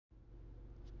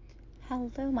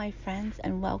Hello, my friends,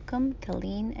 and welcome to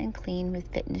Lean and Clean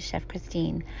with Fitness Chef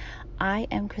Christine. I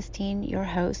am Christine, your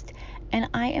host, and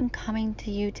I am coming to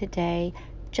you today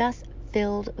just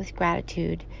filled with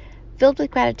gratitude. Filled with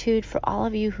gratitude for all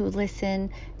of you who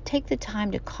listen, take the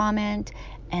time to comment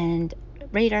and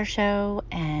rate our show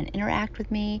and interact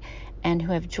with me, and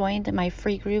who have joined my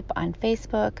free group on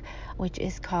Facebook, which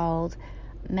is called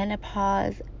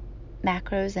Menopause,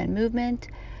 Macros, and Movement.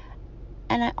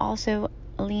 And I also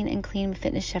Lean and Clean with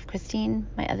Fitness Chef Christine,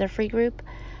 my other free group.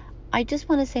 I just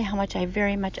want to say how much I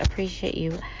very much appreciate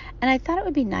you, and I thought it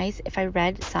would be nice if I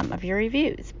read some of your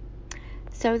reviews.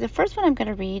 So the first one I'm going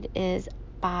to read is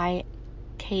by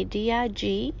Kadia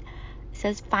G. It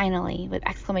says, "Finally," with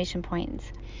exclamation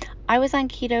points. I was on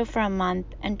keto for a month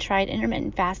and tried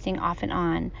intermittent fasting off and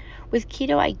on. With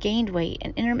keto, I gained weight,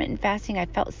 and intermittent fasting, I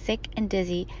felt sick and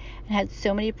dizzy and had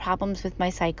so many problems with my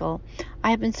cycle. I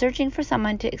have been searching for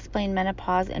someone to explain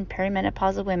menopause and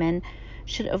perimenopausal women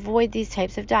should avoid these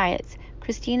types of diets.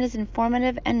 Christine is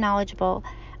informative and knowledgeable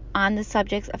on the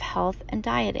subjects of health and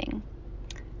dieting.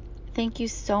 Thank you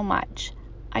so much.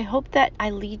 I hope that I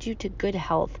lead you to good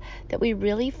health, that we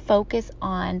really focus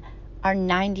on our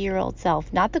 90-year-old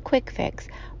self, not the quick fix,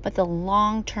 but the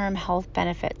long-term health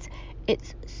benefits.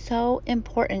 It's so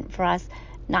important for us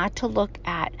not to look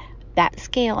at that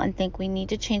scale and think we need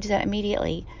to change that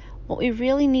immediately. What we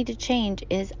really need to change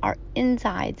is our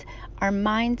insides, our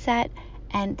mindset,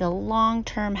 and the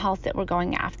long-term health that we're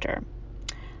going after.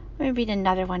 Let me read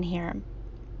another one here.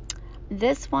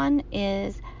 This one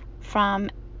is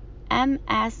from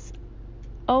MSONGDO.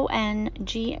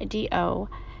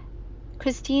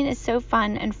 Christine is so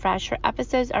fun and fresh. Her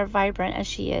episodes are vibrant as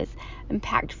she is, and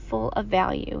packed full of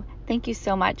value. Thank you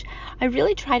so much. I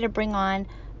really try to bring on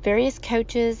various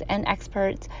coaches and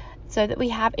experts so that we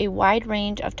have a wide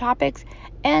range of topics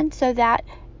and so that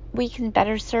we can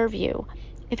better serve you.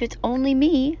 If it's only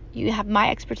me, you have my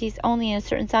expertise only in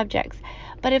certain subjects.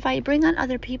 But if I bring on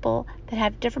other people that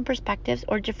have different perspectives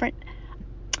or different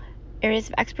areas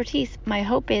of expertise, my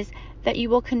hope is that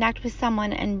you will connect with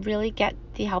someone and really get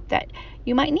the help that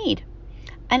you might need.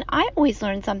 And I always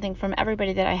learn something from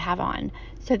everybody that I have on,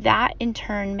 so that in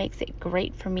turn makes it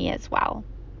great for me as well.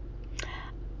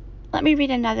 Let me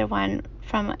read another one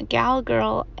from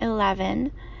GalGirl11.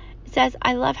 It says,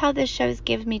 I love how this show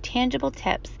gives me tangible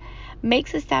tips,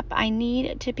 makes a step I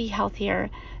need to be healthier,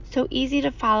 so easy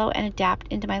to follow and adapt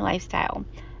into my lifestyle.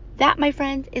 That, my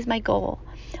friends, is my goal.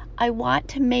 I want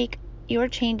to make your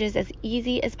changes as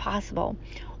easy as possible.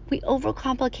 We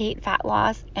overcomplicate fat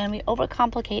loss and we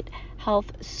overcomplicate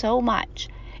health so much.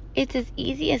 It's as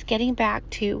easy as getting back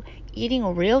to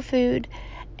eating real food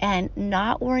and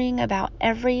not worrying about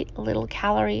every little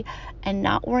calorie and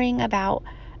not worrying about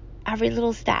every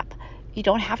little step. You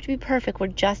don't have to be perfect. We're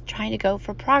just trying to go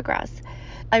for progress.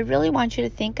 I really want you to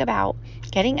think about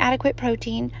getting adequate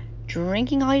protein,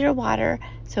 drinking all your water,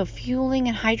 so fueling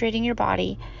and hydrating your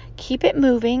body. Keep it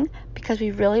moving because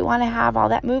we really want to have all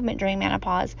that movement during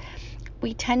menopause.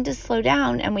 We tend to slow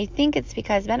down and we think it's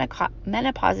because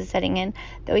menopause is setting in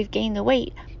that we've gained the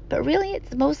weight, but really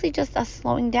it's mostly just us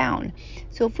slowing down.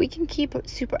 So if we can keep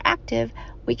super active,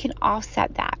 we can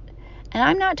offset that. And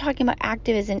I'm not talking about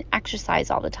active as in exercise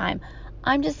all the time.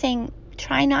 I'm just saying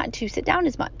try not to sit down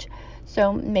as much.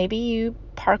 So maybe you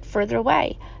park further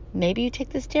away. Maybe you take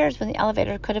the stairs when the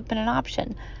elevator could have been an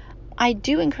option. I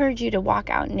do encourage you to walk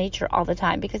out in nature all the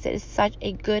time because it is such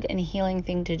a good and healing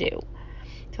thing to do.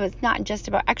 So it's not just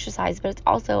about exercise, but it's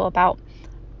also about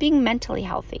being mentally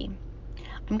healthy.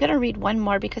 I'm going to read one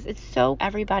more because it's so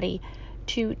everybody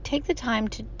to take the time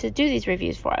to do these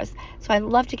reviews for us. So I'd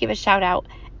love to give a shout out.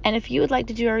 And if you would like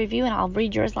to do a review, and I'll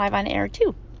read yours live on air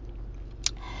too.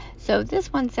 So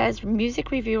this one says, Music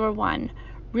Reviewer 1,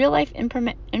 real life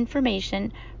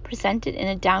information presented in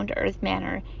a down-to-earth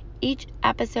manner. Each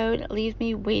episode leaves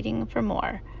me waiting for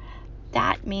more.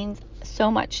 That means so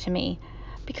much to me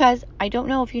because I don't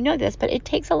know if you know this, but it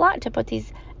takes a lot to put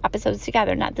these episodes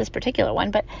together, not this particular one,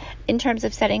 but in terms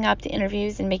of setting up the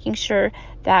interviews and making sure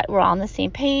that we're all on the same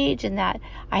page and that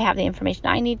I have the information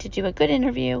I need to do a good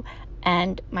interview,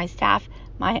 and my staff,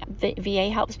 my VA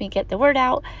helps me get the word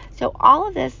out. So all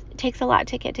of this takes a lot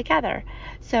to get together.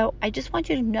 So I just want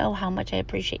you to know how much I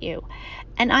appreciate you.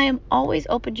 And I am always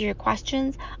open to your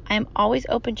questions. I am always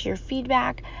open to your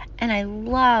feedback. And I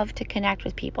love to connect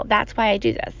with people. That's why I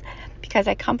do this, because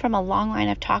I come from a long line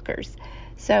of talkers.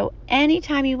 So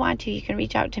anytime you want to, you can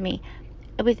reach out to me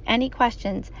with any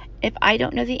questions. If I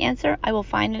don't know the answer, I will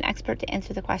find an expert to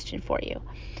answer the question for you.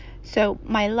 So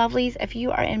my lovelies, if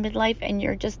you are in midlife and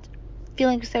you're just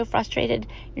feeling so frustrated,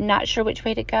 you're not sure which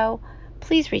way to go,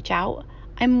 please reach out.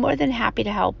 I'm more than happy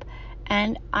to help.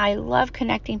 and I love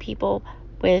connecting people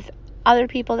with other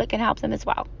people that can help them as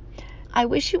well. I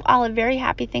wish you all a very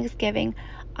happy Thanksgiving.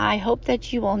 I hope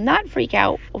that you will not freak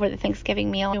out over the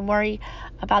Thanksgiving meal and worry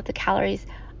about the calories.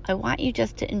 I want you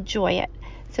just to enjoy it.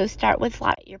 So start with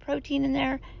your protein in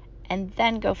there and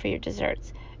then go for your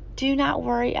desserts. Do not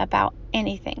worry about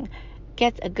anything.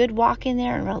 Get a good walk in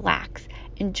there and relax.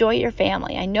 Enjoy your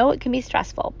family. I know it can be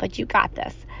stressful, but you got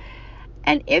this.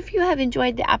 And if you have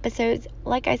enjoyed the episodes,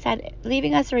 like I said,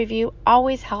 leaving us a review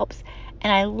always helps,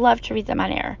 and I love to read them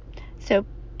on air. So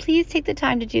please take the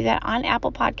time to do that on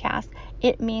Apple Podcasts.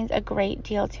 It means a great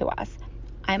deal to us.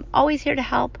 I'm always here to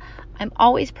help. I'm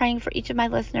always praying for each of my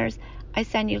listeners. I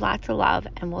send you lots of love,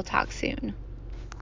 and we'll talk soon.